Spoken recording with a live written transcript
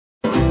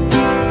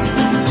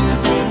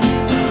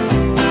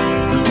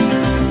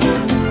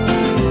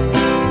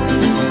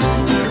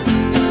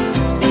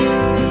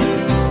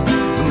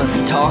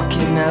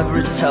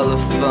every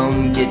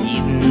telephone get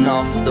eaten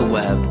off the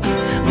web.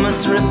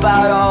 Must rip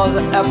out all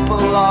the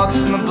epilogues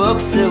from the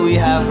books that we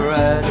have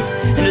read.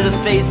 Into the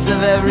face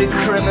of every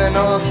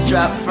criminal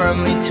strapped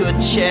firmly to a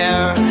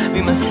chair.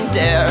 We must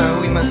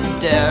stare, we must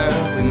stare,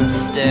 we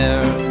must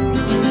stare.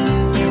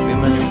 We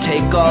must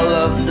take all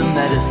of the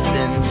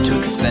medicines, too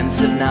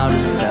expensive now to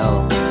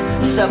sell.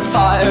 Set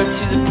fire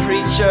to the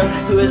preacher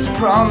who is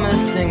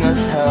promising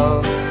us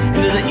hell.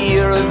 Into the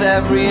ear of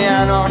every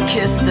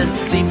anarchist that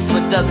sleeps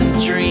but doesn't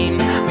dream.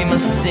 We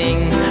must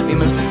sing, we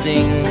must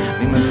sing,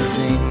 we must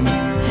sing.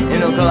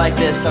 It'll go like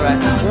this,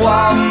 alright.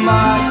 While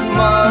my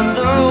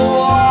mother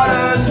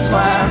waters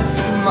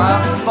plants,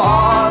 my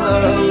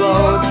father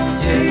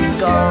loads his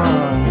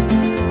gun.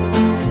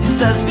 He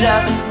says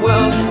death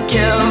will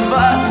give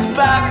us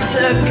back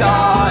to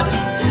God,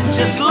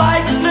 just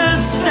like the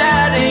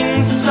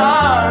setting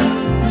sun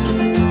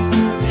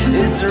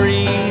is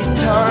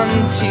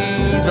returned to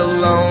the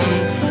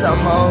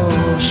lonesome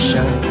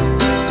ocean.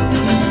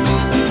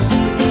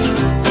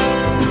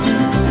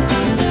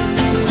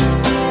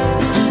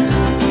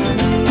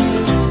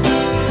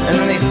 And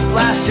then they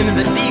splashed into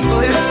the deep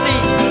blue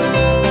sea.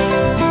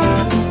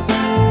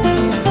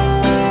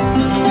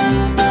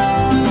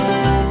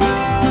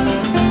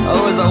 Oh,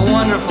 it was a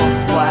wonderful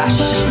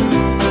splash.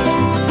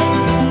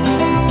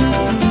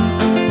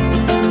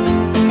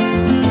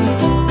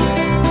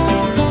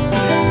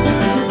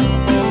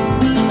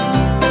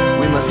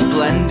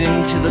 Blend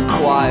into the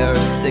choir,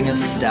 sing a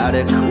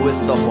static with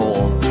the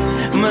whole.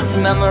 Must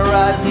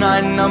memorize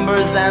 9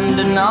 numbers and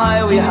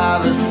deny we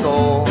have a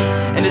soul.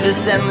 Into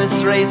this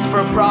endless race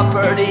for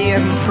property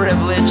and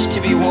privilege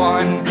to be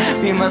won.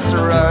 We must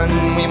run,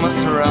 we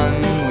must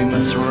run, we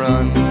must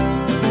run.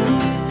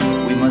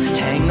 We must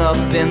hang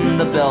up in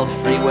the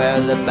belfry where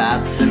the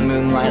bats in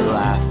moonlight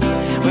laugh.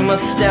 We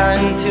must stare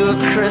into a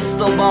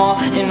crystal ball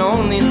and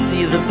only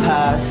see the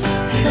past.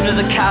 Into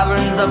the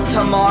caverns of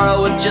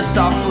tomorrow with just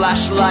our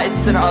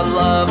flashlights and our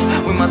love.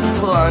 We must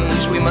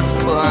plunge, we must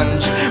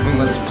plunge, we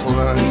must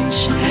plunge.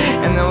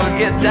 And then we'll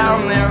get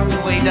down there,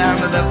 way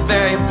down to the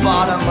very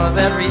bottom of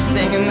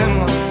everything. And then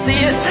we'll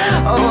see it,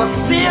 oh we'll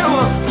see it,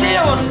 we'll see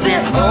it, we'll see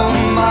it. Oh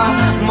my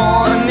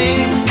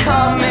morning's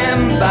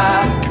coming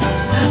back,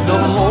 the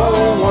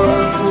whole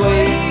world's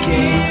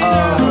waking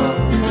up.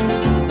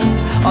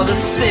 All the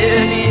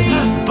city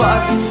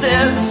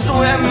buses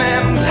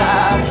swimming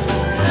past.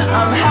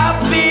 I'm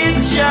happy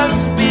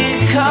just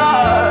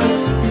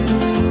because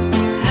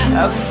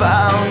I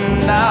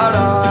found out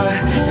I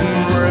am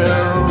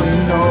really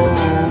no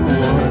one.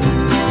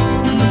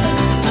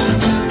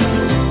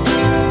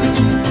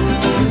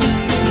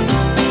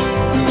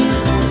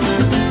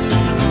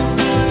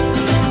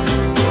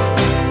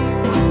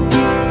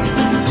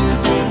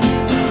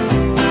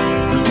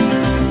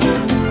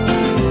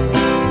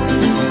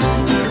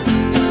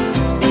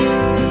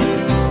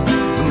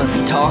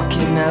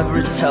 Talking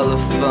every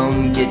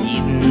telephone get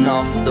eaten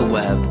off the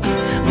web.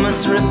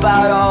 Must rip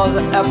out all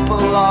the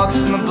epilogues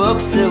from the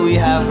books that we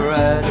have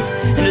read.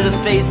 Into the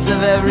face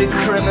of every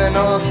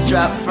criminal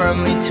strapped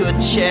firmly to a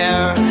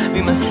chair.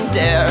 We must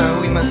stare,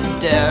 we must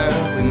stare,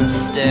 we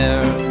must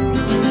stare.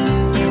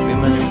 We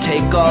must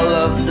take all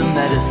of the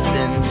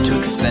medicines, too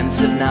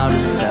expensive now to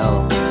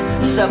sell.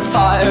 Set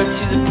fire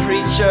to the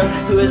preacher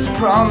who is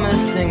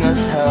promising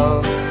us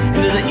hell.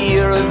 Into the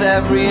ear of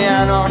every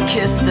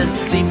anarchist that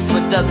sleeps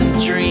but doesn't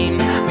dream.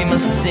 We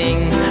must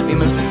sing, we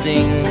must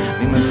sing,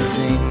 we must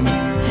sing.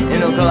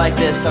 It'll go like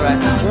this,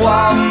 alright.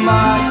 While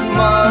my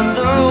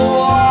mother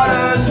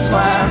waters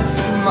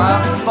plants,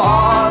 my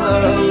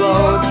father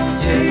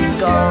loads his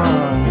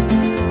gun.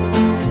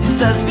 He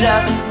says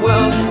death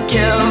will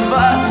give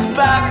us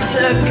back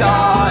to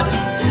God,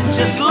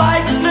 just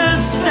like the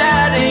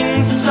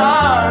setting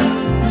sun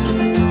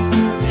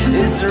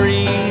is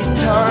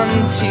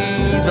returned to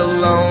the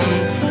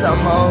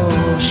lonesome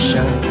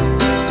ocean.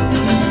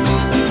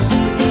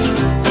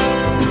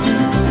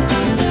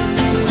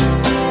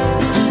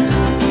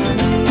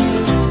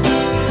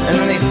 And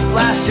then they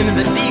splashed into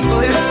the deep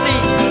blue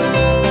sea.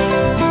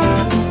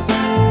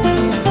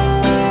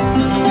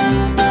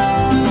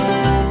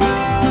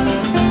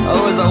 Oh,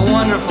 it was a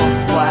wonderful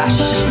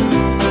splash.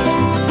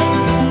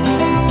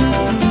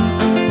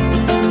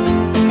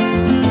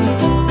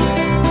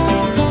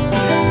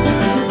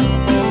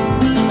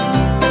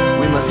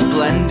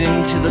 Blend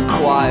into the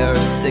choir,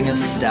 sing a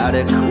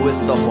static with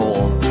the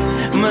whole.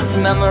 Must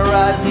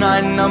memorize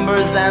 9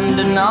 numbers and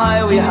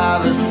deny we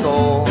have a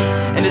soul.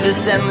 Into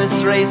this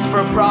endless race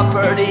for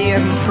property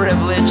and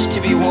privilege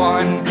to be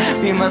won.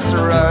 We must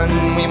run,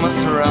 we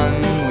must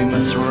run, we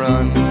must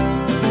run.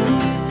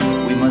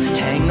 We must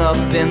hang up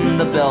in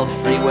the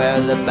belfry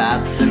where the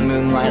bats in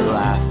moonlight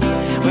laugh.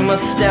 We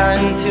must stare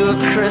into a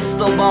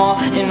crystal ball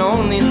and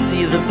only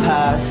see the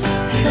past.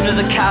 Into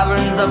the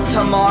caverns of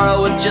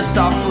tomorrow with just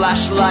our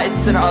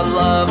flashlights and our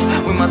love.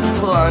 We must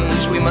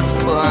plunge, we must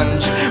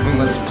plunge, we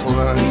must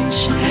plunge.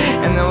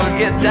 And then we'll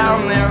get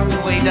down there,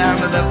 way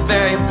down to the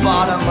very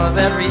bottom of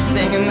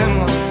everything. And then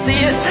we'll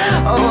see it,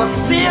 oh we'll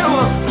see it,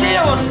 we'll see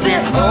it, we'll see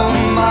it. Oh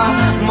my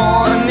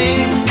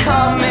morning's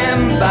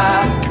coming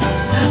back,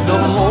 the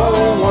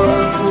whole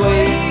world's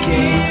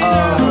waking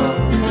up.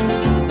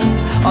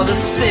 All the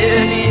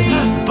city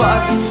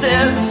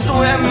buses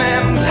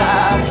swimming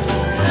past.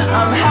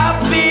 I'm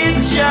happy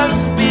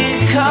just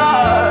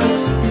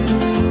because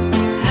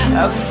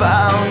I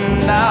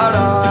found out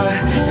I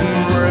am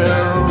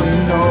really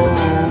no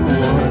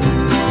one.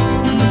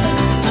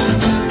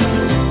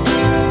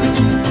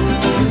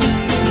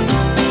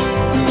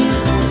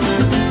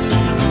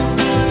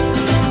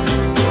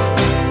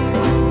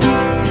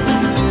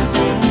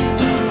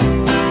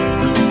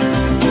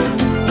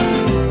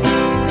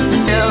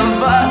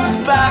 Give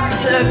us back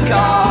to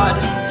God,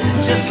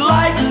 just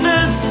like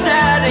the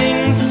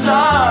setting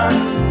sun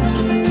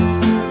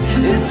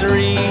is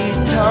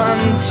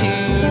returned to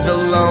the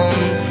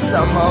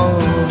lonesome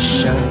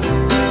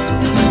ocean.